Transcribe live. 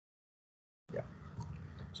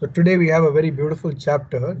So today we have a very beautiful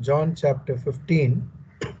chapter, John chapter 15,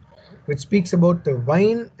 which speaks about the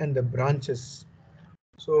vine and the branches.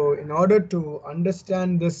 So in order to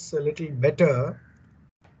understand this a little better,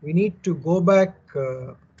 we need to go back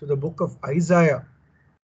to the book of Isaiah,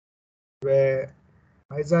 where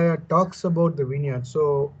Isaiah talks about the vineyard.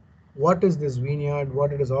 So what is this vineyard,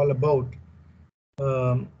 what it is all about?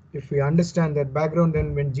 If we understand that background,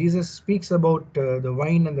 then when Jesus speaks about the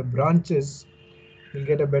vine and the branches, we'll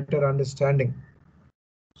get a better understanding.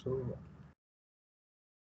 So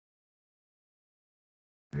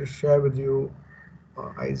I'll share with you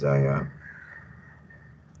Isaiah.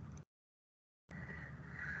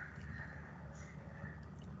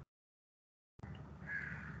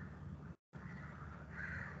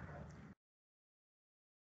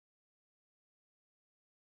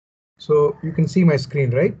 So you can see my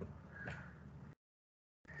screen, right?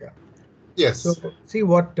 Yeah. Yes. So see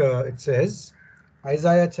what it says.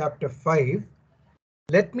 Isaiah chapter 5.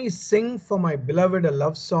 Let me sing for my beloved a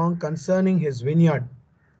love song concerning his vineyard.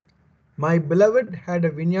 My beloved had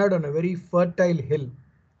a vineyard on a very fertile hill.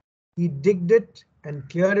 He digged it and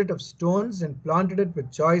cleared it of stones and planted it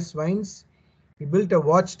with choice vines. He built a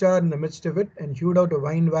watchtower in the midst of it and hewed out a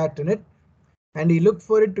vine vat in it. And he looked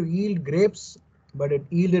for it to yield grapes, but it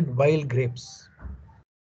yielded wild grapes.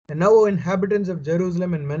 And now, O inhabitants of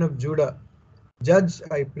Jerusalem and men of Judah, judge,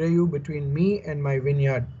 I pray you, between me and my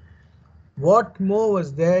vineyard. What more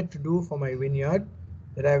was there to do for my vineyard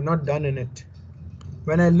that I have not done in it?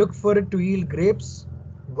 When I looked for it to yield grapes,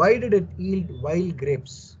 why did it yield wild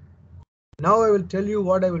grapes? Now I will tell you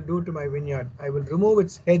what I will do to my vineyard. I will remove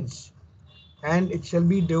its hedge, and it shall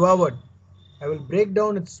be devoured. I will break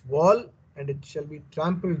down its wall, and it shall be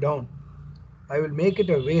trampled down. I will make it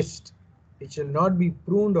a waste. It shall not be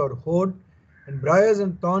pruned or hoed, and briars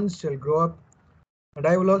and thorns shall grow up. And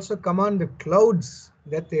I will also command the clouds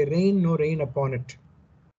that they rain no rain upon it.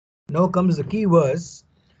 Now comes the key verse.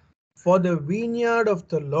 For the vineyard of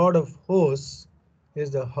the Lord of hosts is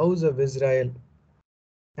the house of Israel,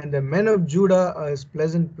 and the men of Judah are his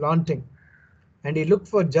pleasant planting. And he looked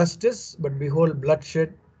for justice, but behold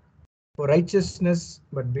bloodshed, for righteousness,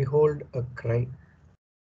 but behold a cry.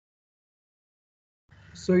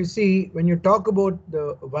 So you see, when you talk about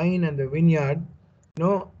the vine and the vineyard,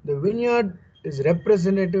 the vineyard is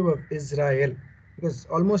representative of Israel, because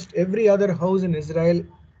almost every other house in Israel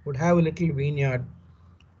would have a little vineyard.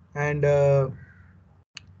 And the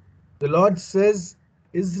Lord says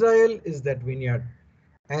Israel is that vineyard.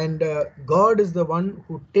 And God is the one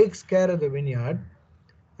who takes care of the vineyard.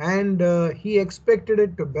 And he expected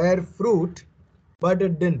it to bear fruit, but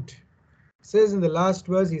it didn't. It says in the last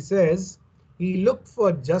verse, he says, he looked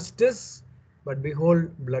for justice, but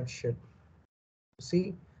behold bloodshed.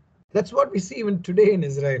 See, that's what we see even today in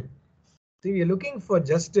Israel. See, we are looking for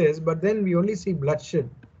justice, but then we only see bloodshed,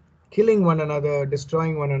 killing one another,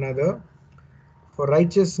 destroying one another. For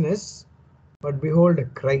righteousness, but behold a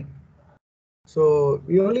cry. So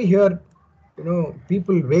we only hear,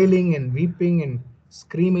 people wailing and weeping and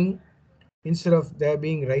screaming instead of there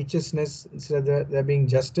being righteousness, instead of there being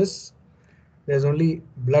justice. There's only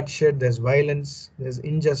bloodshed, there's violence, there's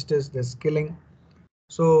injustice, there's killing.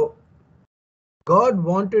 So God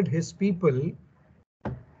wanted his people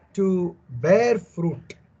to bear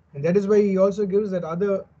fruit. And that is why he also gives that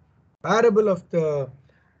other parable of the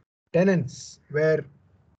tenants, where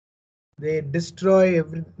they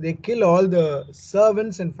kill all the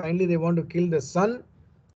servants, and finally they want to kill the son.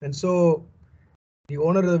 And so the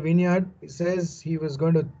owner of the vineyard says he was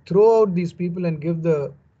going to throw out these people and give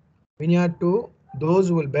the vineyard to those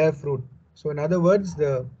who will bear fruit. So in other words,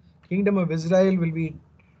 the kingdom of Israel will be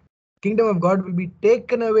kingdom of God will be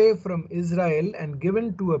taken away from Israel and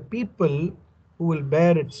given to a people who will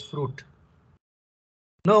bear its fruit.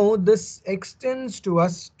 Now this extends to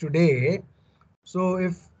us today. So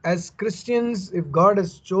if as Christians, if God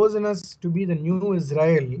has chosen us to be the new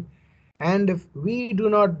Israel, and if we do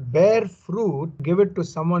not bear fruit, give it to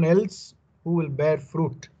someone else who will bear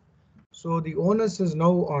fruit. So the onus is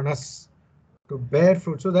now on us to bear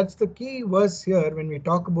fruit. So that's the key verse here when we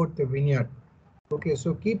talk about the vineyard. Okay,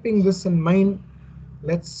 so keeping this in mind,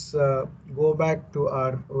 let's go back to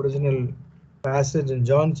our original passage in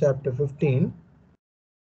John chapter 15.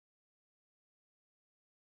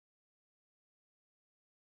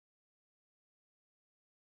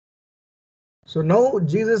 So now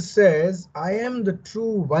Jesus says, I am the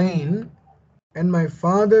true vine and my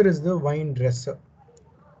Father is the vine dresser.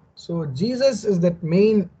 So Jesus is that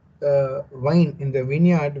main vine in the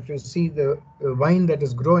vineyard. If you see the vine that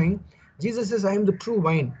is growing, Jesus says, I am the true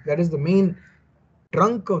vine. That is the main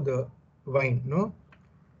trunk of the vine.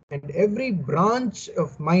 And every branch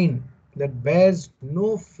of mine that bears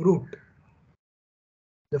no fruit,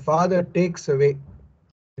 the Father takes away.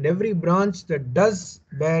 And every branch that does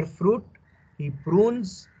bear fruit, he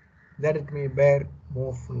prunes that it may bear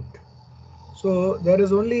more fruit. So there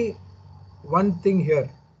is only one thing here.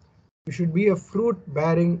 You should be a fruit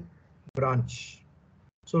bearing branch.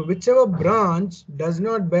 So whichever branch does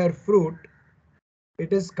not bear fruit,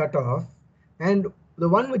 it is cut off, and the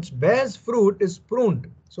one which bears fruit is pruned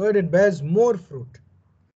so that it bears more fruit.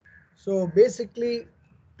 So basically,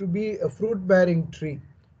 to be a fruit bearing tree,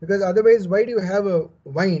 because otherwise why do you have a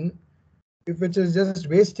vine if it is just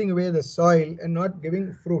wasting away the soil and not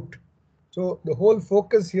giving fruit? So the whole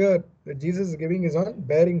focus here that Jesus is giving is on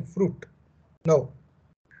bearing fruit. Now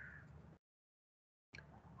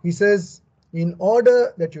he says, in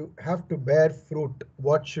order that you have to bear fruit,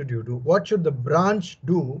 what should you do? What should the branch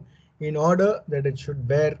do in order that it should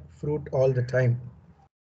bear fruit all the time?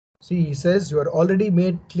 See, he says, you are already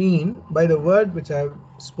made clean by the word which I have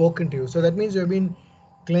spoken to you. So that means you have been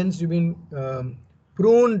cleansed, you've been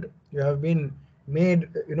pruned, you have been made,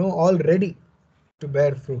 all ready to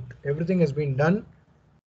bear fruit. Everything has been done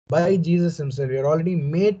by Jesus himself. You are already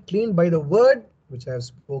made clean by the word which I have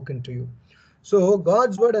spoken to you. So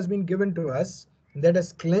God's word has been given to us that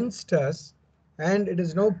has cleansed us, and it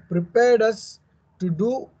has now prepared us to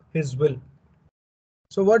do his will.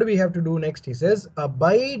 So what do we have to do next? He says,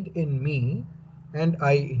 abide in me and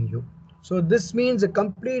I in you. So this means a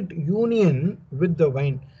complete union with the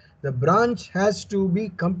vine. The branch has to be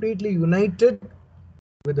completely united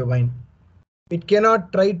with the vine. It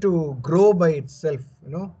cannot try to grow by itself.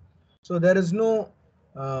 So there is no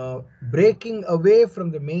breaking away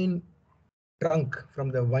from the main trunk,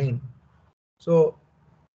 from the vine. So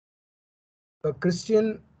a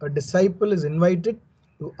Christian, a disciple is invited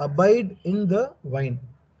to abide in the vine,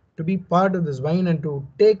 to be part of this vine and to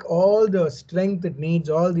take all the strength it needs,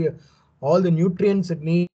 all the nutrients it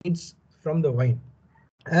needs from the vine.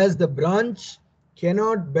 As the branch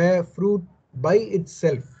cannot bear fruit by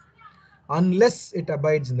itself unless it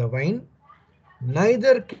abides in the vine,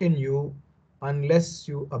 neither can you unless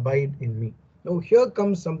you abide in me. Now here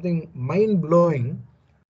comes something mind-blowing.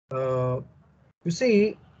 Uh, you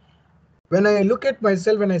see, when I look at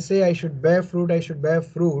myself and I say I should bear fruit, I should bear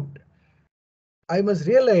fruit, I must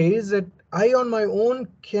realize that I on my own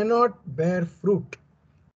cannot bear fruit.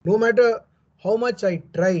 No matter how much I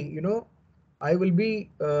try, I will be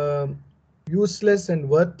useless and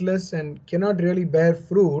worthless and cannot really bear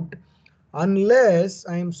fruit unless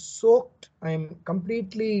I am soaked, I am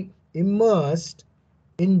completely immersed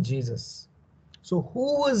in Jesus. So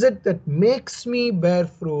who is it that makes me bear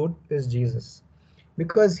fruit is Jesus,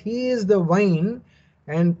 because he is the vine,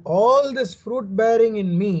 and all this fruit bearing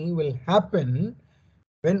in me will happen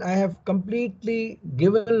when I have completely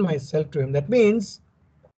given myself to him. That means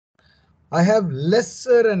I have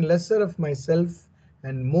lesser and lesser of myself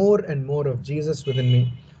and more of Jesus within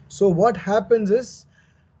me. So what happens is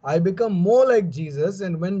I become more like Jesus,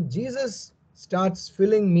 and when Jesus starts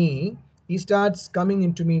filling me, he starts coming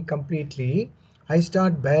into me completely, I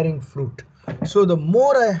start bearing fruit. So the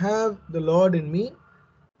more I have the Lord in me,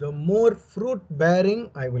 the more fruit bearing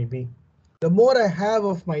I will be. The more I have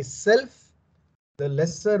of myself, the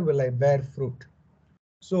lesser will I bear fruit.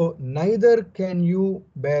 So neither can you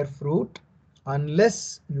bear fruit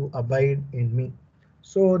unless you abide in me.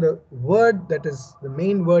 So the word that is the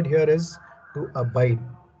main word here is to abide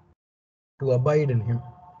in him.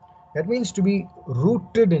 That means to be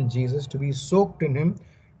rooted in Jesus, to be soaked in him,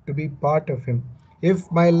 to be part of him.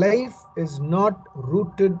 If my life is not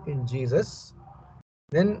rooted in Jesus,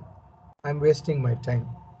 then I'm wasting my time.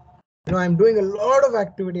 I'm doing a lot of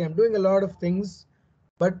activity, I'm doing a lot of things,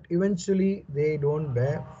 but eventually they don't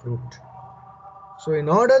bear fruit. So in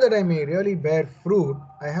order that I may really bear fruit,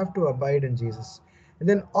 I have to abide in Jesus. And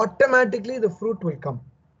then automatically the fruit will come.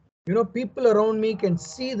 People around me can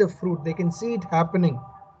see the fruit, they can see it happening.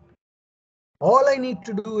 All I need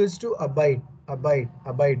to do is to abide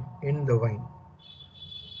in the vine.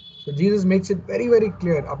 So Jesus makes it very, very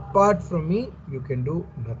clear. Apart from me, you can do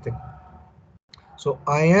nothing. So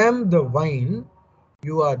I am the vine,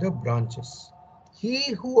 you are the branches.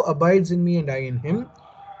 He who abides in me and I in him,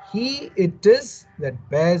 he it is that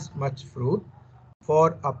bears much fruit,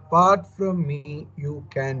 for apart from me you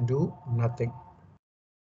can do nothing.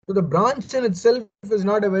 So the branch in itself is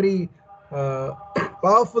not a very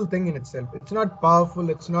powerful thing in itself. It's not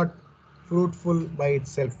powerful, it's not fruitful by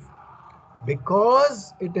itself,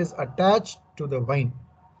 because it is attached to the vine,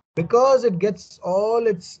 because it gets all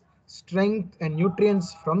its strength and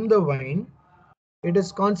nutrients from the vine. It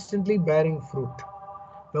is constantly bearing fruit.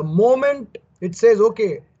 The moment it says,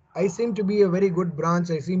 okay, I seem to be a very good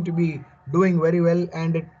branch, I seem to be doing very well,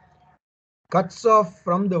 and it cuts off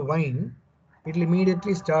from the vine, it will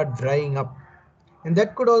immediately start drying up. And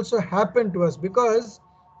that could also happen to us because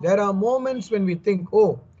there are moments when we think,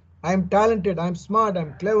 oh, I'm talented, I'm smart,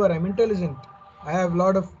 I'm clever, I'm intelligent, I have a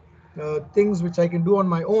lot of things which I can do on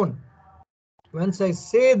my own. Once I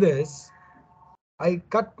say this, I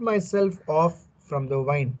cut myself off from the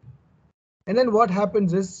vine. And then what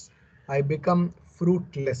happens is I become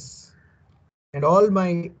fruitless and all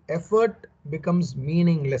my effort becomes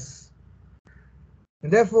meaningless.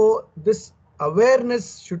 And therefore, this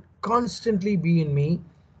awareness should constantly be in me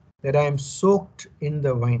that I am soaked in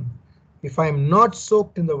the vine. If I am not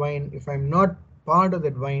soaked in the vine, if I am not part of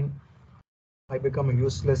that vine, I become a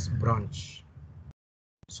useless branch.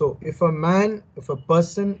 So if a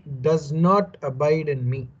person does not abide in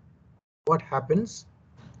me, what happens?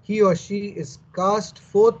 He or she is cast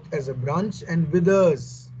forth as a branch and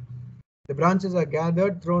withers. The branches are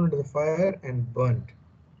gathered, thrown into the fire, and burnt.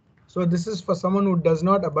 So this is for someone who does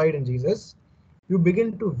not abide in Jesus. You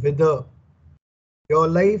begin to wither. Your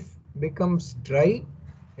life becomes dry,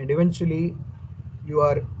 and eventually you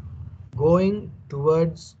are going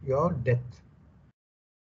towards your death,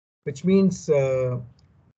 which means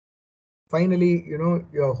finally,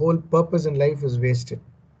 your whole purpose in life is wasted.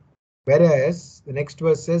 Whereas the next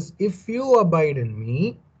verse says, if you abide in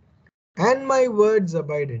me and my words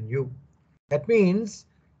abide in you. That means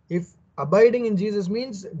if abiding in Jesus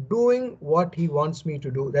means doing what he wants me to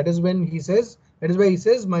do. That is why he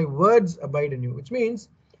says, my words abide in you, which means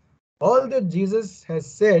all that Jesus has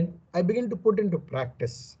said, I begin to put into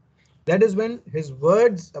practice. That is when his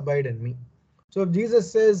words abide in me. So if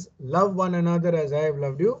Jesus says, love one another as I have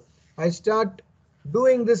loved you, I start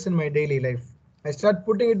doing this in my daily life. I start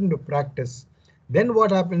putting it into practice. Then what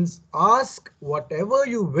happens? Ask whatever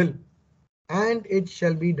you will, and it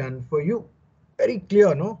shall be done for you. Very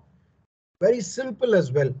clear, no? Very simple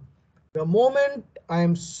as well. The moment I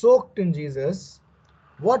am soaked in Jesus,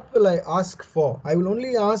 what will I ask for? I will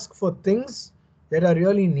only ask for things that are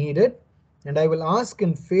really needed, and I will ask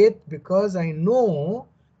in faith because I know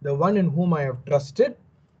the one in whom I have trusted,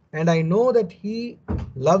 and I know that he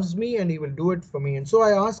loves me and he will do it for me. And so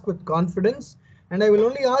I ask with confidence, and I will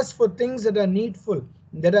only ask for things that are needful,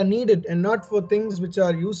 that are needed, and not for things which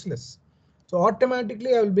are useless. So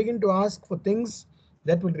automatically I will begin to ask for things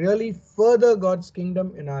that will really further God's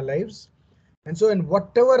kingdom in our lives. And so in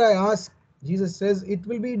whatever I ask, Jesus says it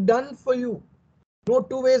will be done for you. No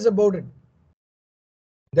two ways about it.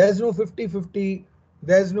 There's no 50-50.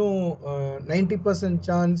 There's no 90%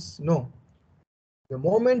 chance. No. The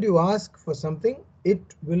moment you ask for something, it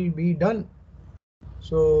will be done.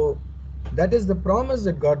 So that is the promise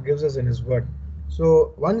that God gives us in his word.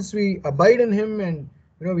 So once we abide in him and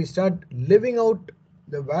we start living out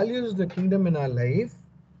the values of the kingdom in our life,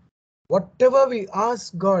 whatever we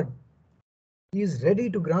ask God, he is ready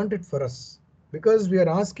to grant it for us because we are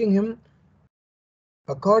asking him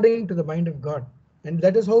according to the mind of God. And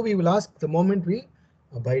that is how we will ask the moment we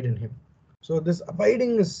abide in him. So this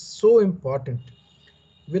abiding is so important.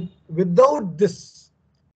 Without this,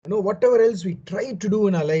 whatever else we try to do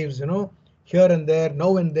in our lives, here and there,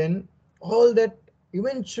 now and then, all that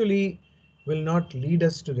eventually will not lead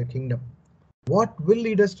us to the kingdom. What will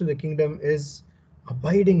lead us to the kingdom is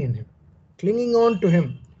abiding in him, clinging on to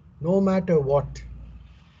him, no matter what.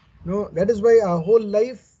 That is why our whole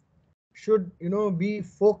life should, be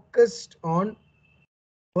focused on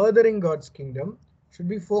furthering God's kingdom, should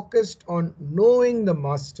be focused on knowing the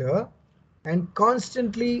master and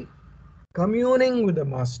constantly communing with the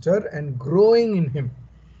master and growing in him.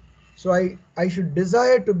 So I should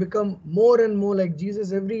desire to become more and more like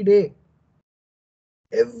Jesus every day.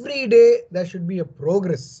 Every day there should be a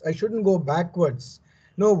progress. I shouldn't go backwards.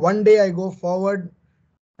 No, one day I go forward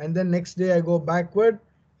and then next day I go backward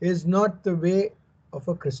is not the way of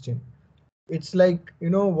a Christian. It's like,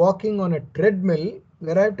 walking on a treadmill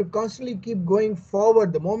where I have to constantly keep going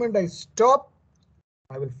forward. The moment I stop,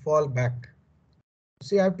 I will fall back.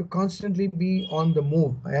 See, I have to constantly be on the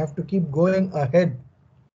move. I have to keep going ahead.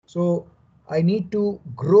 So I need to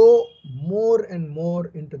grow more and more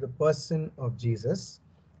into the person of Jesus.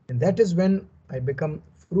 And that is when I become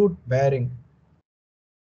fruit bearing.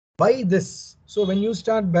 By this, so when you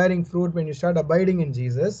start bearing fruit, when you start abiding in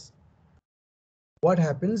Jesus, what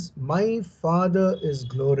happens? My Father is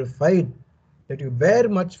glorified, that you bear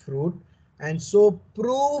much fruit and so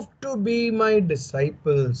prove to be my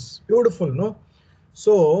disciples. Beautiful, no?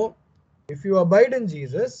 So if you abide in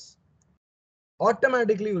Jesus,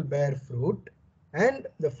 automatically you will bear fruit and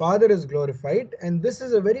the Father is glorified. And this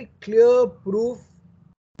is a very clear proof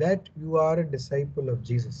that you are a disciple of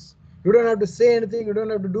Jesus. You don't have to say anything, you don't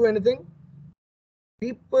have to do anything.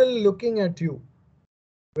 People looking at you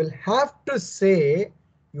will have to say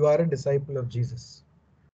you are a disciple of Jesus.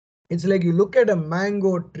 It's like you look at a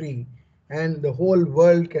mango tree and the whole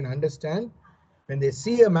world can understand. When they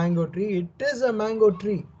see a mango tree, it is a mango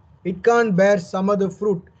tree. It can't bear some other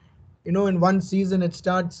fruit. In one season it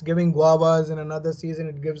starts giving guavas, in another season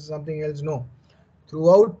it gives something else. No.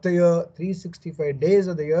 Throughout the year, 365 days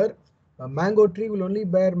of the year, a mango tree will only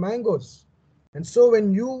bear mangoes. And so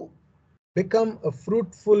when you become a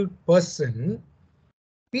fruitful person,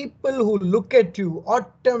 people who look at you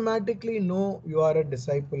automatically know you are a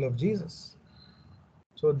disciple of Jesus.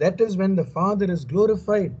 So that is when the Father is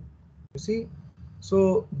glorified. You see?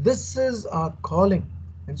 So this is our calling.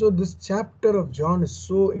 And so this chapter of John is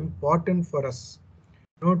so important for us,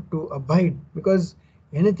 to abide, because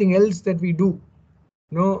anything else that we do,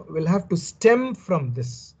 will have to stem from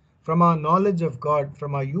this, from our knowledge of God,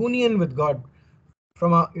 from our union with God,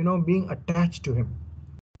 from our, being attached to Him.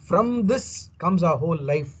 From this comes our whole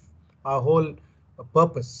life, our whole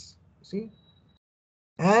purpose. See,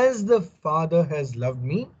 as the Father has loved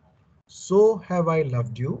me, so have I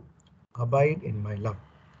loved you. Abide in my love.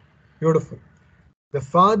 Beautiful. The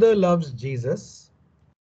Father loves Jesus,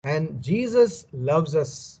 and Jesus loves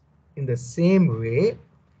us in the same way.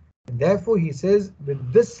 Therefore, He says,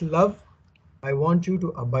 with this love, I want you to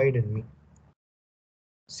abide in me.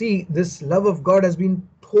 See, this love of God has been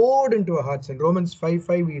poured into our hearts. In Romans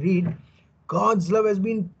 5:5 we read, God's love has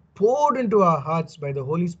been poured into our hearts by the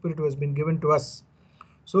Holy Spirit who has been given to us.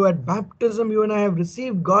 So at baptism, you and I have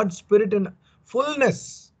received God's Spirit in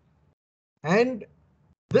fullness. And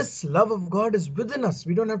this love of God is within us.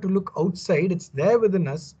 We don't have to look outside. It's there within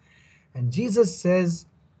us. And Jesus says,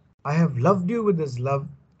 I have loved you with this love.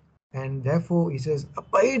 And therefore, He says,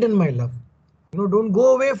 abide in my love. Don't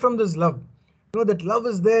go away from this love. That love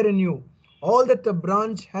is there in you. All that the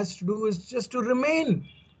branch has to do is just to remain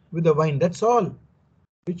with the vine. That's all.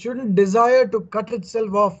 It shouldn't desire to cut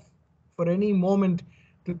itself off for any moment,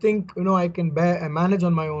 to think, I can manage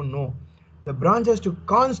on my own. No. The branch has to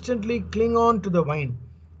constantly cling on to the vine.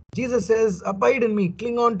 Jesus says, abide in me,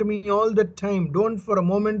 cling on to me all the time. Don't for a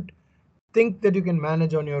moment think that you can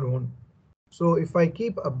manage on your own. So if I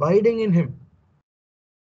keep abiding in Him,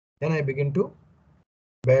 then I begin to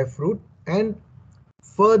bear fruit and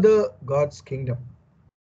further God's kingdom.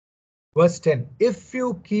 Verse 10, if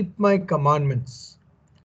you keep my commandments,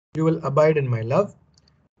 you will abide in my love,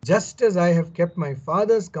 just as I have kept my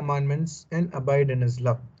Father's commandments and abide in His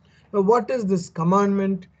love. Now, what is this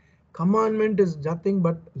commandment? Commandment is nothing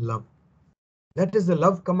but love. That is the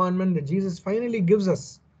love commandment that Jesus finally gives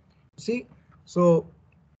us. See, so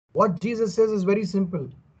what Jesus says is very simple.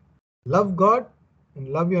 Love God and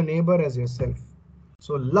love your neighbor as yourself.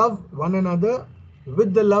 So love one another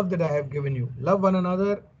with the love that I have given you. Love one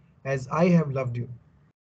another as I have loved you.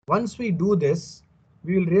 Once we do this,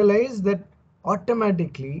 we will realize that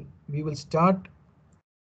automatically we will start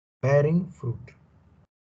bearing fruit.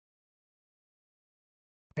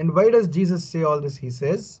 And why does Jesus say all this? He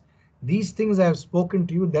says, these things I have spoken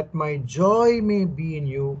to you that my joy may be in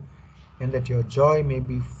you and that your joy may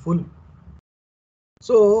be full.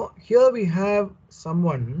 So here we have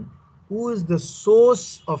someone who is the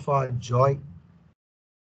source of our joy.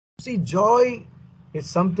 See, joy is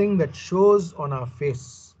something that shows on our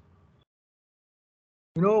face.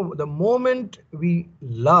 The moment we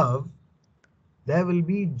love, there will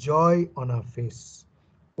be joy on our face.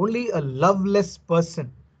 Only a loveless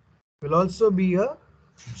person will also be a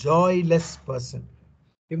joyless person.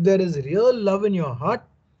 If there is real love in your heart,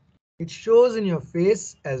 it shows in your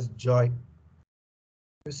face as joy.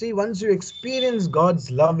 You see, once you experience God's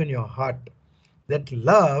love in your heart, that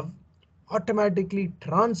love automatically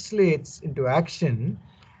translates into action,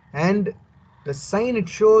 and the sign it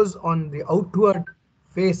shows on the outward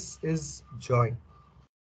face is joy.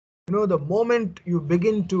 The moment you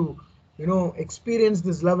begin to, experience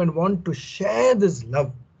this love and want to share this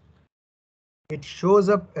love, it shows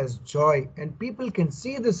up as joy, and people can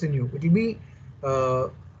see this in you. It will be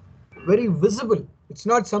very visible. It's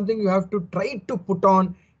not something you have to try to put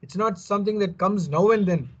on. It's not something that comes now and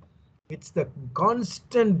then. It's the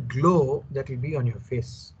constant glow that will be on your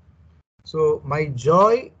face. So my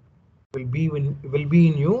joy will be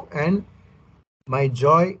in you, and my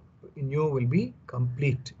joy in you will be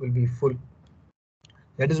complete, will be full.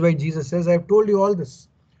 That is why Jesus says, I have told you all this.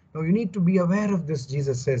 Now you need to be aware of this,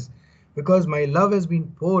 Jesus says, because my love has been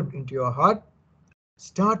poured into your heart.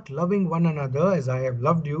 Start loving one another as I have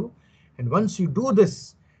loved you. And once you do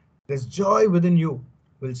this, this joy within you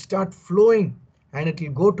will start flowing, and it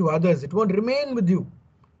will go to others. It won't remain with you.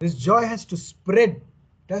 This joy has to spread.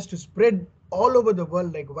 It has to spread all over the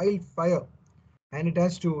world like wildfire. And it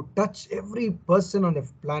has to touch every person on the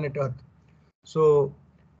planet Earth. So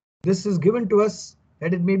this is given to us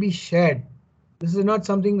that it may be shared. This is not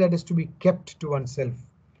something that is to be kept to oneself.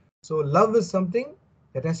 So love is something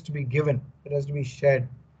that has to be given. It has to be shared.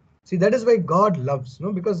 See, that is why God loves,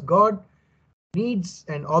 because God needs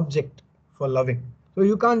an object for loving. So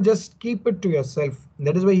you can't just keep it to yourself.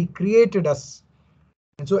 That is why He created us.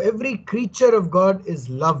 And so every creature of God is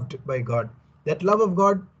loved by God. That love of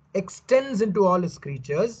God extends into all His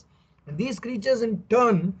creatures. And these creatures in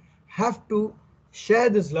turn have to share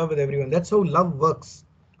this love with everyone. That's how love works.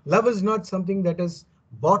 Love is not something that is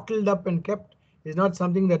bottled up and kept. It's not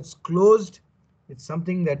something that's closed. It's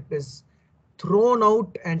something that is thrown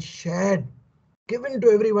out and shared, given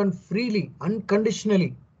to everyone freely,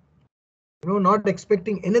 unconditionally, not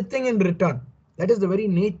expecting anything in return. That is the very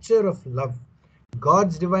nature of love.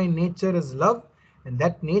 God's divine nature is love, and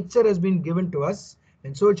that nature has been given to us,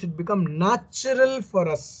 and so it should become natural for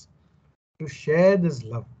us to share this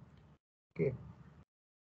love. Okay.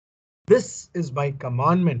 This is my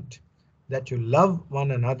commandment, that you love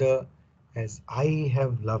one another as I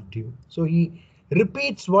have loved you. So he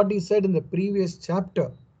repeats what he said in the previous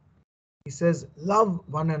chapter. He says, love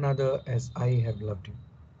one another as I have loved you.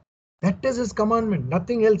 That is his commandment,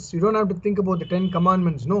 nothing else. You don't have to think about the 10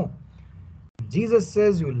 commandments. No. Jesus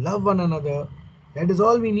says you love one another. That is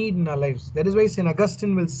all we need in our lives. That is why St.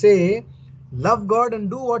 Augustine will say, love God and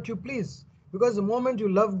do what you please. Because the moment you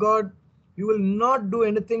love God, you will not do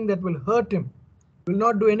anything that will hurt Him. You will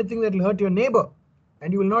not do anything that will hurt your neighbor.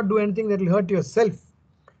 And you will not do anything that will hurt yourself.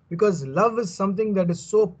 Because love is something that is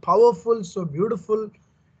so powerful, so beautiful,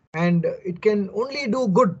 and it can only do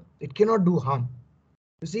good. It cannot do harm.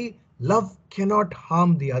 You see, love cannot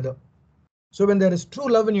harm the other. So when there is true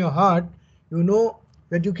love in your heart, you know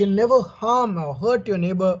that you can never harm or hurt your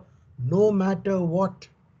neighbor no matter what.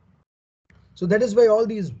 So that is why all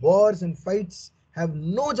these wars and fights have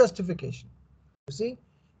no justification. You see,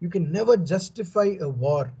 you can never justify a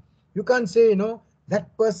war. You can't say,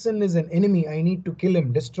 that person is an enemy. I need to kill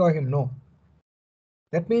him, destroy him. No.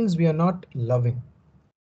 That means we are not loving.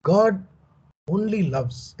 God only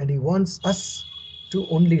loves, and He wants us to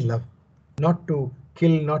only love, not to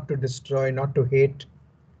kill, not to destroy, not to hate.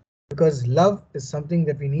 Because love is something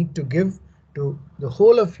that we need to give to the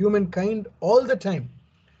whole of humankind all the time.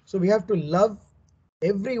 So we have to love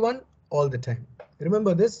everyone all the time.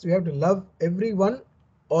 Remember this, we have to love everyone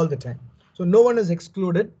all the time. So no one is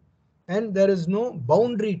excluded, and there is no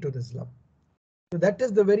boundary to this love. So that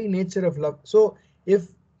is the very nature of love. So if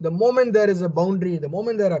the moment there is a boundary, the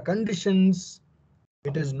moment there are conditions,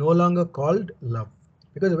 it is no longer called love.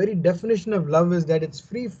 Because the very definition of love is that it's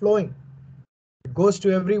free flowing. It goes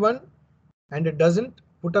to everyone, and it doesn't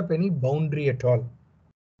put up any boundary at all.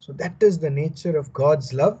 So that is the nature of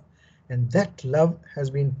God's love, and that love has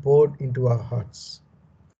been poured into our hearts.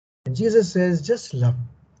 And Jesus says, just love.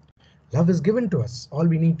 Love is given to us. All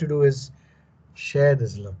we need to do is share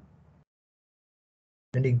this love.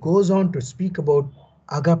 And he goes on to speak about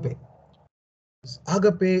agape.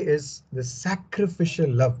 Agape is the sacrificial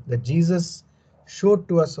love that Jesus showed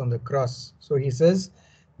to us on the cross. So he says,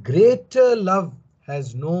 greater love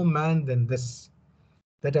has no man than this,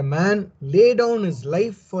 that a man lay down his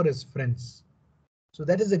life for his friends. So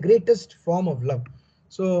that is the greatest form of love.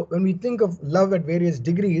 So when we think of love at various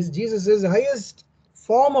degrees, Jesus says the highest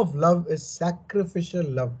form of love is sacrificial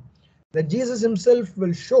love that Jesus himself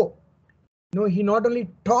will show. He not only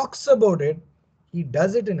talks about it, he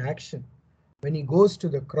does it in action when he goes to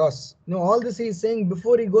the cross. All this he is saying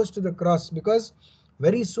before he goes to the cross, because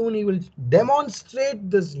very soon he will demonstrate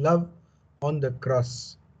this love on the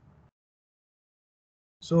cross.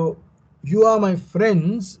 So you are my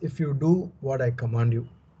friends if you do what I command you.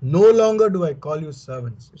 No longer do I call you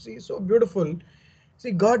servants. You see, so beautiful.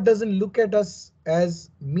 See, God doesn't look at us as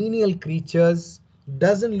menial creatures,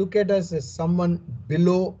 doesn't look at us as someone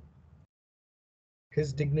below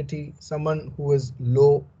his dignity, someone who is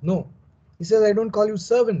low. No. He says, I don't call you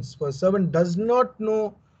servants, for a servant does not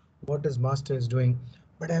know what his master is doing,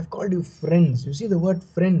 but I have called you friends. You see, the word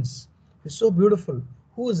friends is so beautiful.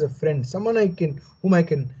 Who is a friend? Someone whom I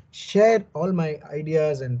can share all my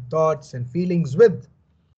ideas and thoughts and feelings with.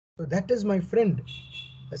 So that is my friend.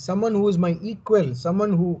 Someone who is my equal,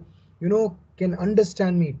 someone who, can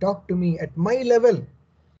understand me, talk to me at my level.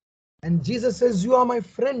 And Jesus says, you are my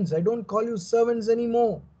friends. I don't call you servants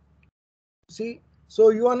anymore. See, so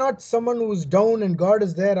you are not someone who's down and God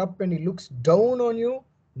is there up and he looks down on you.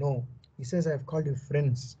 No, he says, I have called you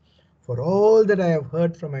friends. For all that I have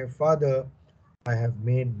heard from my Father, I have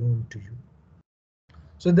made known to you.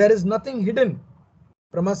 So there is nothing hidden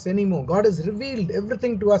from us anymore. God has revealed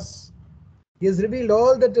everything to us. He has revealed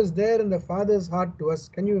all that is there in the Father's heart to us.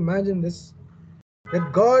 Can you imagine this?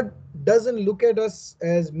 That God doesn't look at us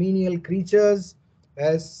as menial creatures,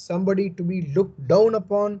 as somebody to be looked down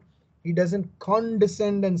upon. He doesn't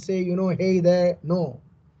condescend and say, hey there. No.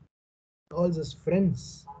 He calls us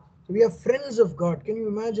friends. So we are friends of God. Can you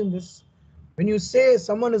imagine this? When you say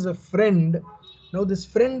someone is a friend, now this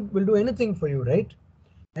friend will do anything for you, right?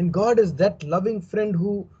 And God is that loving friend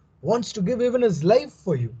who wants to give even his life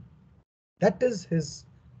for you. That is his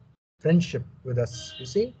friendship with us. You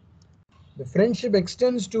see, the friendship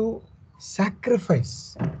extends to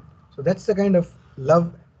sacrifice. So that's the kind of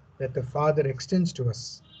love that the Father extends to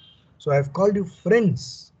us. So I have called you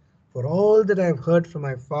friends, for all that I have heard from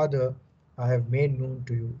my Father I have made known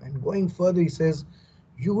to you. And going further, he says,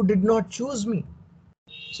 you did not choose me.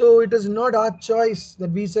 So it is not our choice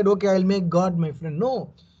that we said, okay, I'll make God my friend.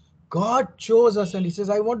 No, God chose us and he says,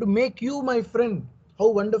 I want to make you my friend. How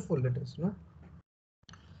wonderful it is, no?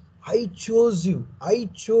 I chose you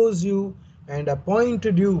and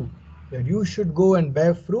appointed you that you should go and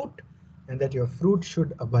bear fruit and that your fruit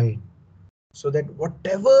should abide. So that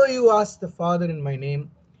whatever you ask the Father in my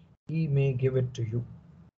name, he may give it to you.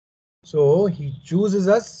 So he chooses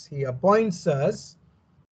us, he appoints us,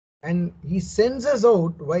 and he sends us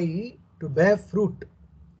out. Why? To bear fruit.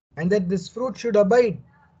 And that this fruit should abide.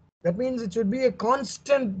 That means it should be a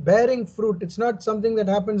constant bearing fruit. It's not something that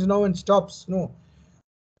happens now and stops. No.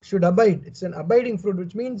 Should abide. It's an abiding fruit,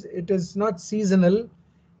 which means it is not seasonal,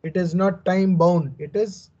 it is not time bound, it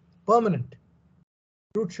is permanent.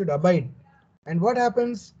 Fruit should abide. And what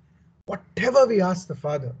happens? Whatever we ask the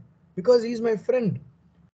Father, because he's my friend.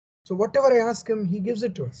 So whatever I ask him, he gives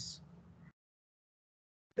it to us.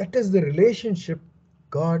 That is the relationship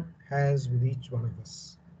God has with each one of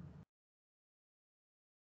us.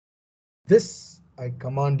 This I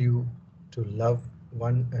command you to love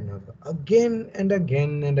one another. Again and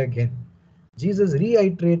again and again, Jesus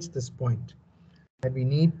reiterates this point that we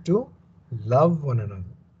need to love one another.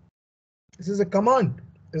 This is a command.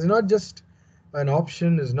 It's not just an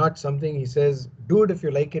option, it's not something he says, do it if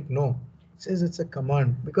you like it. No, he says it's a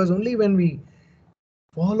command, because only when we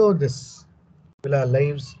follow this will our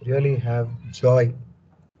lives really have joy,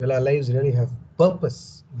 will our lives really have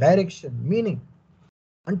purpose, direction, meaning.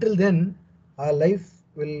 Until then, our life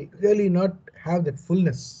will really not have that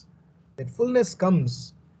fullness. That fullness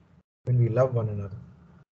comes when we love one another.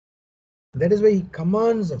 That is why he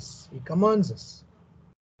commands us. He commands us.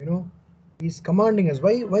 He's commanding us.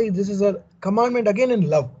 Why this is a commandment again in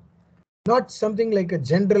love, not something like a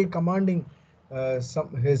general commanding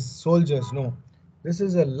his soldiers. No, this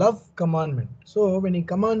is a love commandment. So when he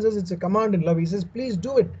commands us, it's a command in love. He says, please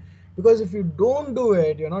do it, because if you don't do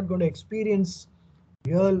it, you're not going to experience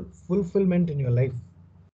real fulfillment in your life.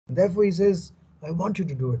 And therefore he says, I want you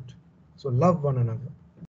to do it. So love one another.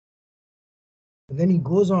 And then he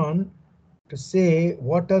goes on to say,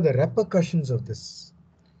 what are the repercussions of this?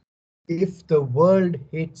 If the world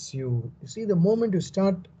hates you, you see, the moment you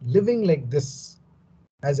start living like this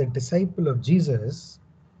as a disciple of Jesus,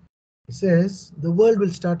 he says the world will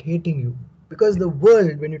start hating you. Because the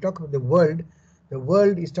world, when you talk about the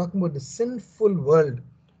world is talking about the sinful world.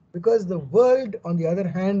 Because the world, on the other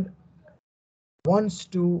hand, wants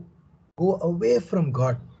to go away from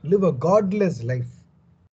God, live a godless life.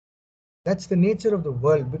 That's the nature of the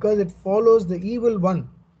world, because it follows the evil one.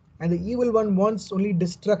 And the evil one wants only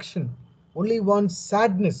destruction, only wants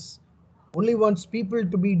sadness, only wants people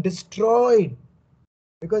to be destroyed,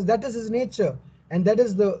 because that is his nature. And that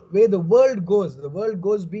is the way the world goes. The world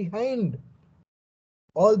goes behind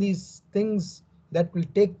all these things that will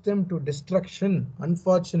take them to destruction,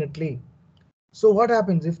 unfortunately. So what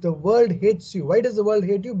happens if the world hates you? Why does the world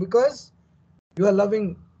hate you? Because you are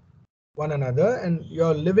loving one another and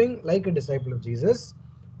you're living like a disciple of Jesus.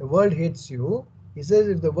 The world hates you. He says,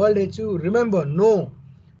 if the world hates you, remember, know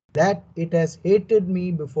that it has hated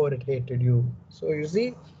me before it hated you. So you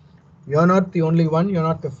see, you're not the only one, you're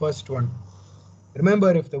not the first one.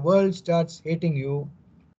 Remember, if the world starts hating you,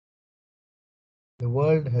 the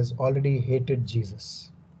world has already hated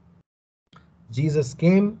Jesus. Jesus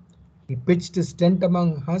came, he pitched his tent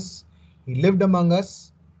among us, he lived among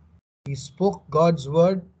us, he spoke God's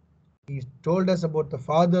word, he told us about the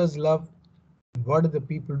Father's love. What did the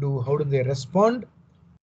people do? How did they respond?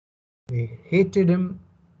 They hated him,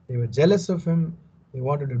 they were jealous of him, they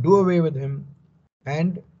wanted to do away with him,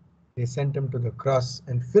 and they sent him to the cross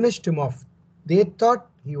and finished him off. They thought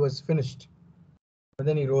he was finished, but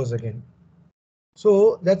then he rose again.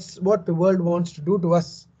 So that's what the world wants to do to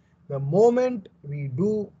us. The moment we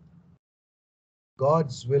do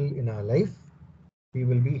God's will in our life, we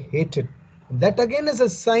will be hated. And that again is a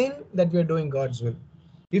sign that we are doing God's will.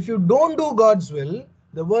 If you don't do God's will,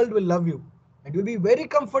 the world will love you and you'll be very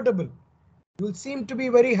comfortable. You will seem to be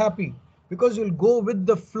very happy because you'll go with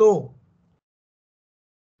the flow.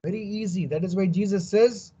 Very easy. That is why Jesus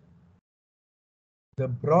says the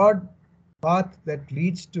broad path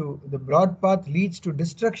leads to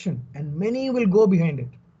destruction, and many will go behind it.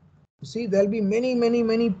 You see, there'll be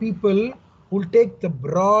many people who'll take the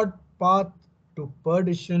broad path to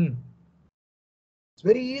perdition. It's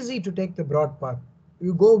very easy to take the broad path.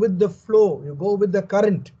 You go with the flow, you go with the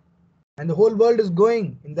current, and the whole world is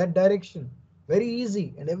going in that direction. Very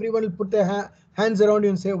easy, and everyone will put their hands around you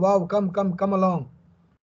and say, wow, come along.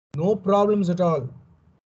 No problems at all.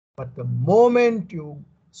 But the moment you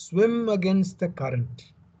swim against the current,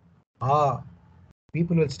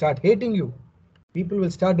 people will start hating you. People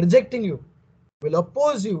will start rejecting you, will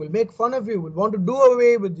oppose you, will make fun of you, will want to do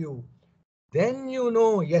away with you. Then you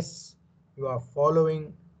know, yes, you are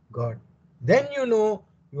following God. Then you know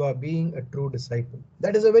you are being a true disciple.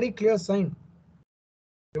 That is a very clear sign.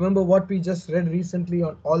 Remember what we just read recently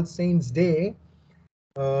on All Saints Day.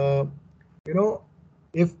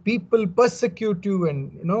 If people persecute you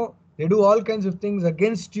and they do all kinds of things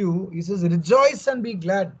against you, he says, rejoice and be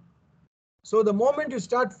glad. So the moment you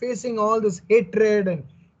start facing all this hatred and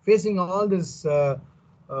facing all this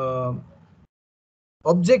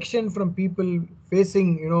objection from people,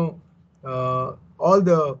 facing all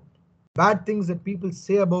the bad things that people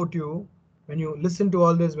say about you, when you listen to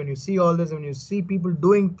all this, when you see all this, when you see people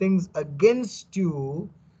doing things against you,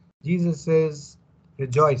 Jesus says,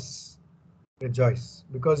 rejoice,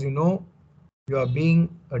 because you are being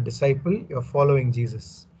a disciple, you're following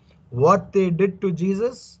Jesus. What they did to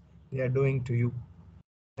Jesus, they are doing to you.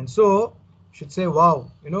 And so you should say,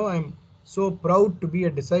 wow, I'm so proud to be a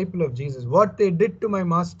disciple of Jesus. What they did to my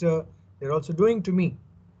master, they're also doing to me.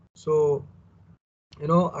 So,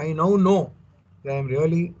 I now know that I'm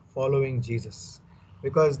really following Jesus,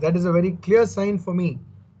 because that is a very clear sign for me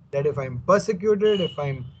that if I'm persecuted, if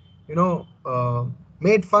I'm,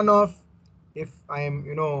 made fun of, if I am,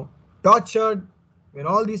 tortured, when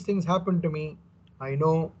all these things happen to me, I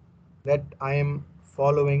know that I am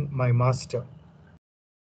following my master.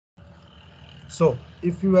 So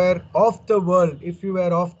if you were of the world,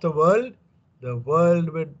 the world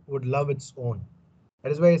would love its own.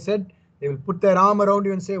 That is why I said they will put their arm around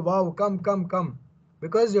you and say, wow, come,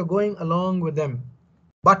 because you're going along with them.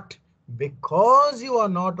 But because you are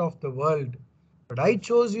not of the world, but I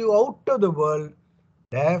chose you out of the world,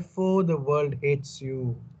 therefore the world hates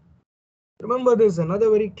you. Remember this, another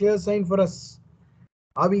very clear sign for us.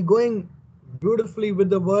 Are we going beautifully with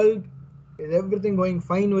the world? Is everything going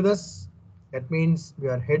fine with us? That means we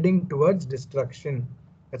are heading towards destruction.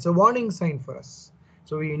 That's a warning sign for us.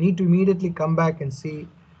 So we need to immediately come back and see,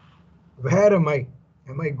 where am I?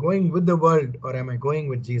 Am I going with the world or am I going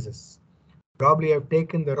with Jesus? Probably I've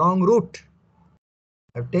taken the wrong route.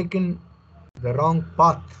 I've taken the wrong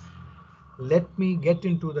path. Let me get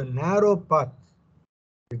into the narrow path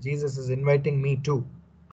that Jesus is inviting me to.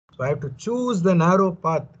 So I have to choose the narrow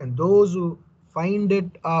path, and those who find it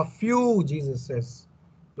are few, Jesus says.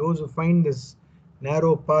 Those who find this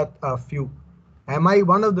narrow path are few. Am I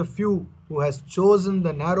one of the few who has chosen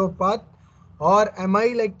the narrow path, or am I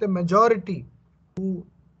like the majority who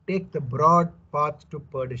take the broad path to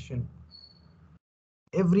perdition?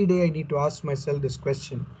 Every day I need to ask myself this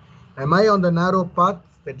question. Am I on the narrow path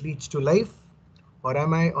that leads to life, or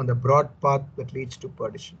am I on the broad path that leads to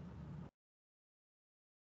perdition?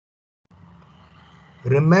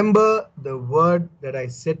 Remember the word that I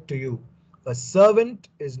said to you. A servant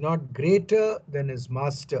is not greater than his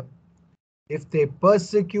master. If they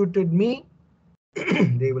persecuted me,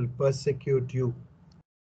 they will persecute you.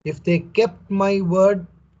 If they kept my word,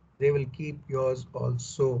 they will keep yours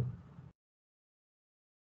also.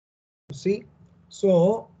 You see?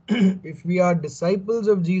 So, if we are disciples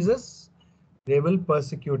of Jesus, they will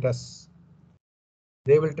persecute us.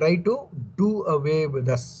 They will try to do away with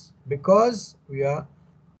us because we are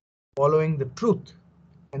following the truth.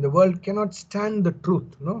 And the world cannot stand the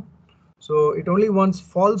truth, no? So it only wants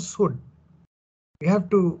falsehood. We have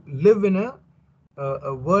to live in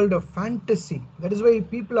a world of fantasy. That is why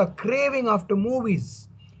people are craving after movies,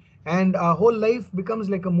 and our whole life becomes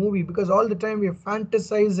like a movie, because all the time we are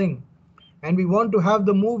fantasizing and we want to have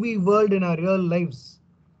the movie world in our real lives.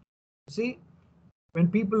 See, when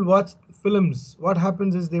people watch films, what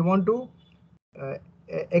happens is they want to uh,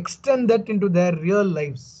 extend that into their real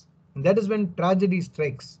lives, and that is when tragedy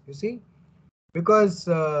strikes. You see, because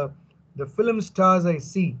the film stars I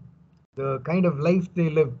see, the kind of life they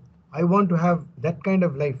live, I want to have that kind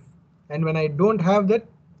of life. And when I don't have that,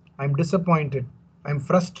 I'm disappointed, I'm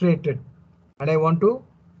frustrated, and I want to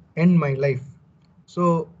end my life.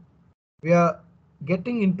 So we are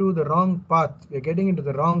getting into the wrong path. We are getting into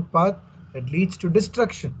the wrong path that leads to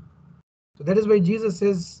destruction. So that is why Jesus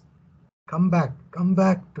says, come back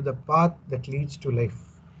to the path that leads to life.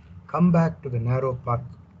 Come back to the narrow path.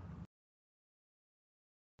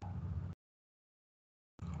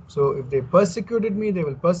 So if they persecuted me, they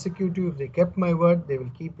will persecute you. If they kept my word, they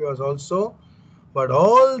will keep yours also. But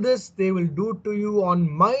all this they will do to you on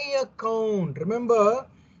my account. Remember,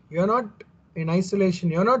 you're not in isolation.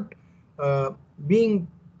 You're not being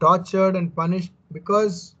tortured and punished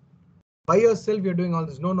because by yourself you're doing all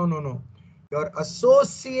this. No, no, no, no. You're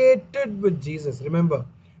associated with Jesus. Remember,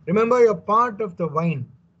 you're part of the vine.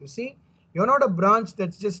 You see, you're not a branch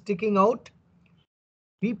that's just sticking out.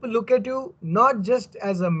 People look at you not just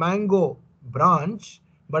as a mango branch,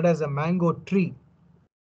 but as a mango tree.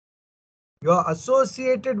 You're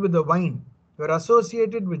associated with the vine. You're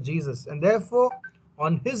associated with Jesus. And therefore,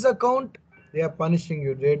 on his account, they are punishing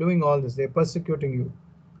you. They're doing all this. They're persecuting you.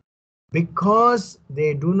 Because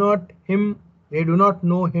they do not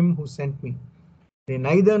know him who sent me. They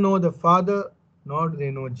neither know the Father nor do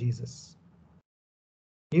they know Jesus.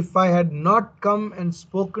 If I had not come and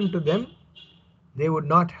spoken to them, they would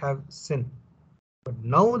not have sin. But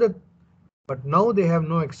now they have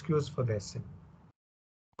no excuse for their sin.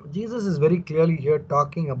 Jesus is very clearly here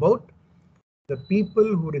talking about the people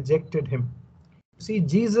who rejected him. See,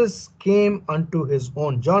 Jesus came unto his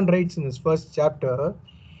own. John writes in his first chapter,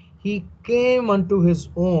 he came unto his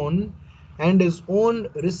own, and his own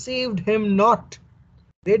received him not.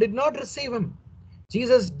 They did not receive him.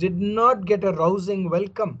 Jesus did not get a rousing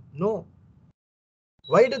welcome. No.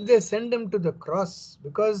 Why did they send him to the cross?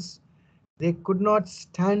 Because they could not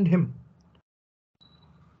stand him.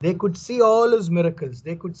 They could see all his miracles.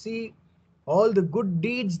 They could see all the good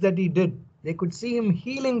deeds that he did. They could see him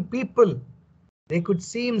healing people. They could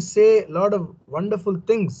see him say a lot of wonderful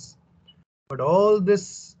things. But all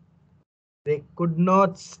this they could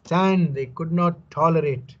not stand. They could not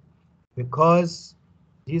tolerate. Because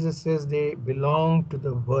Jesus says they belong to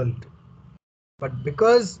the world. But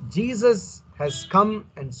because Jesus has come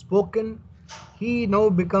and spoken, he now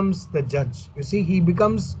becomes the judge. You see, he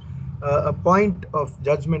becomes a point of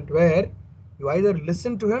judgment where you either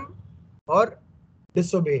listen to him or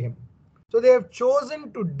disobey him. So they have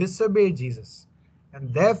chosen to disobey Jesus.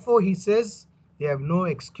 And therefore, he says they have no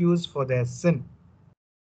excuse for their sin.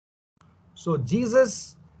 So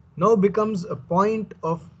Jesus now becomes a point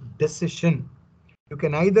of decision. You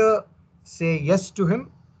can either say yes to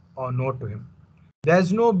him or no to him.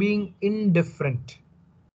 There's no being indifferent.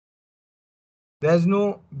 There's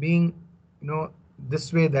no being,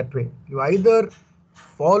 this way, that way. You either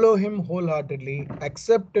follow him wholeheartedly,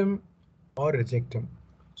 accept him, or reject him.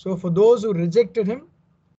 So for those who rejected him,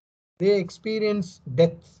 they experience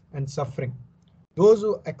death and suffering. Those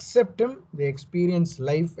who accept him, they experience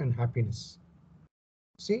life and happiness.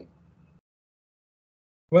 See?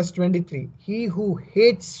 Verse 23, he who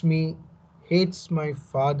hates me hates my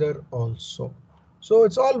Father also. So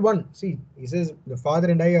it's all one. See, he says the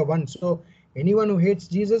Father and I are one. So anyone who hates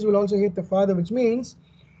Jesus will also hate the Father, which means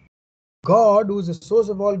God, who is the source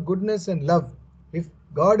of all goodness and love, if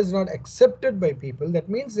God is not accepted by people, that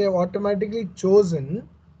means they have automatically chosen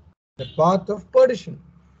the path of perdition.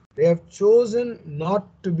 They have chosen not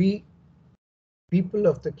to be people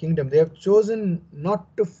of the kingdom. They have chosen not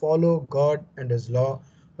to follow God and his law,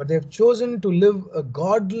 but they have chosen to live a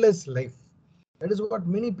godless life. That is what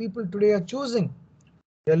many people today are choosing.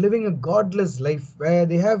 They are living a godless life where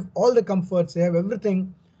they have all the comforts, they have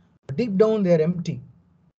everything, but deep down they are empty.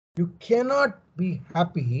 You cannot be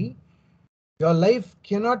happy. Your life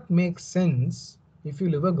cannot make sense if you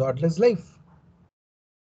live a godless life.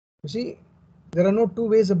 You see, there are no two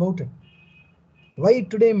ways about it. Why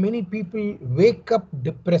today many people wake up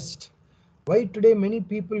depressed? Why today many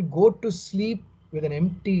people go to sleep with an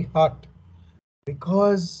empty heart?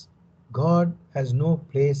 Because God has no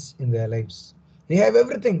place in their lives. They have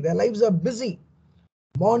everything. Their lives are busy.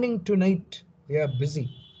 Morning to night, they are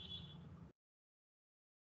busy.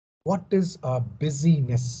 What is our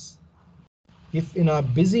busyness? If in our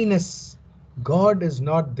busyness God is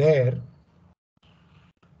not there,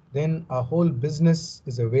 then our whole business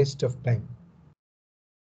is a waste of time.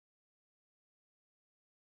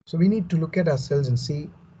 So we need to look at ourselves and see,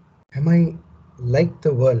 am I like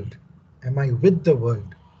the world? Am I with the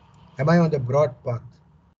world? Am I on the broad path?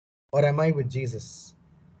 Or am I with Jesus?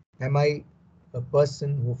 Am I a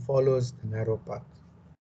person who follows the narrow path?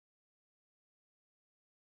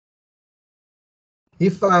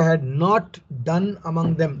 If I had not done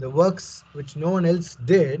among them the works which no one else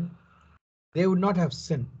did, they would not have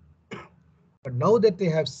sinned. But now that they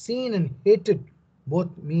have seen and hated both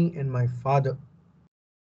me and my Father,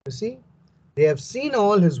 you see, they have seen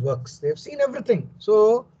all his works, they have seen everything.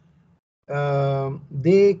 So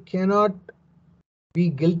they cannot be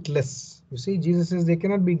guiltless. You see, Jesus says they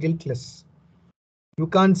cannot be guiltless. You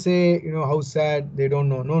can't say, how sad, they don't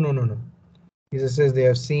know. No, no, no, no. Jesus says they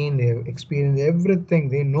have seen, they have experienced everything,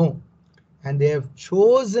 they know. And they have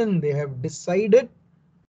chosen, they have decided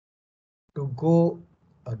to go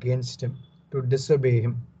against him, to disobey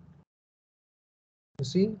him. You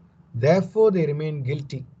see, therefore they remain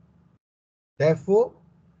guilty. Therefore,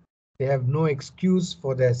 they have no excuse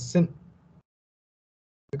for their sin.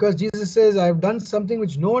 Because Jesus says, I have done something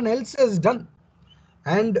which no one else has done.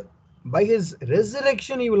 And by his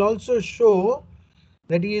resurrection, he will also show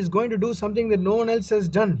that he is going to do something that no one else has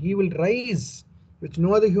done. He will rise, which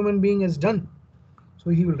no other human being has done. So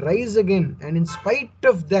he will rise again. And in spite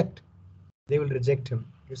of that, they will reject him.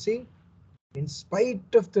 You see, in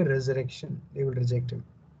spite of the resurrection, they will reject him.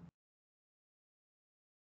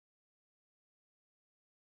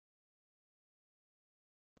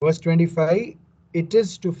 Verse 25, it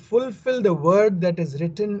is to fulfill the word that is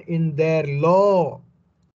written in their law.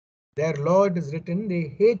 Their law, it is written,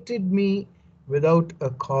 they hated me without a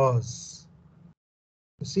cause.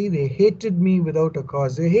 You see, they hated me without a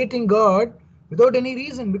cause. They're hating God without any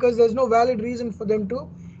reason, because there's no valid reason for them to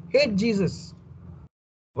hate Jesus.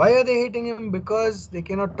 Why are they hating him? Because they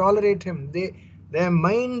cannot tolerate him. Their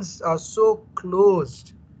minds are so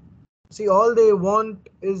closed. See, all they want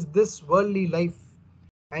is this worldly life.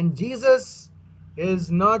 And Jesus is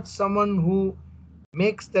not someone who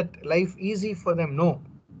makes that life easy for them. No,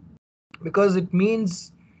 because it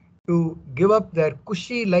means to give up their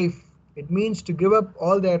cushy life. It means to give up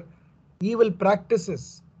all their evil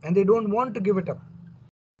practices, and they don't want to give it up.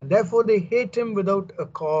 And therefore, they hate him without a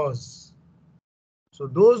cause. So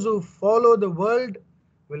those who follow the world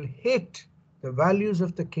will hate the values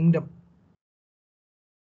of the kingdom.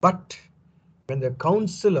 But when the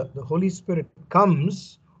Counselor, the Holy Spirit,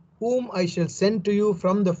 comes, whom I shall send to you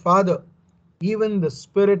from the Father, even the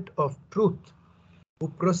Spirit of truth, who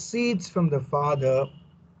proceeds from the Father,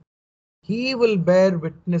 he will bear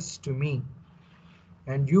witness to me.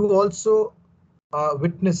 And you also are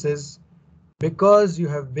witnesses, because you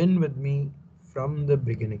have been with me from the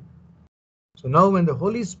beginning. So now when the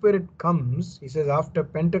Holy Spirit comes, he says after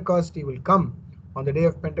Pentecost he will come. On the day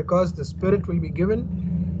of Pentecost, the Spirit will be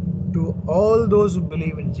given to all those who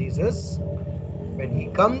believe in Jesus. When he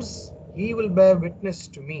comes, he will bear witness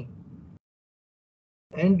to me.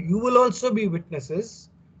 And you will also be witnesses,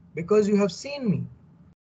 because you have seen me.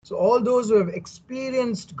 So all those who have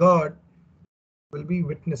experienced God will be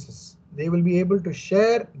witnesses. They will be able to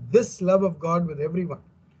share this love of God with everyone.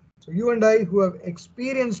 So you and I who have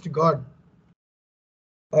experienced God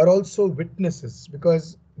are also witnesses,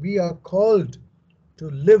 because we are called to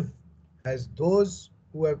live as those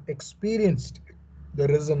who have experienced the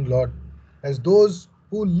risen Lord, as those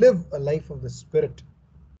who live a life of the Spirit,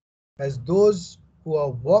 as those who are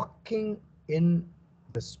walking in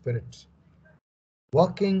the Spirit,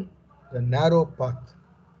 walking the narrow path.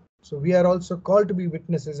 So we are also called to be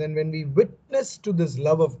witnesses, and when we witness to this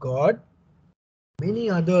love of God, many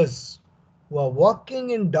others who are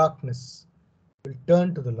walking in darkness will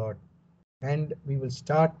turn to the Lord, and we will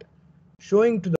start showing to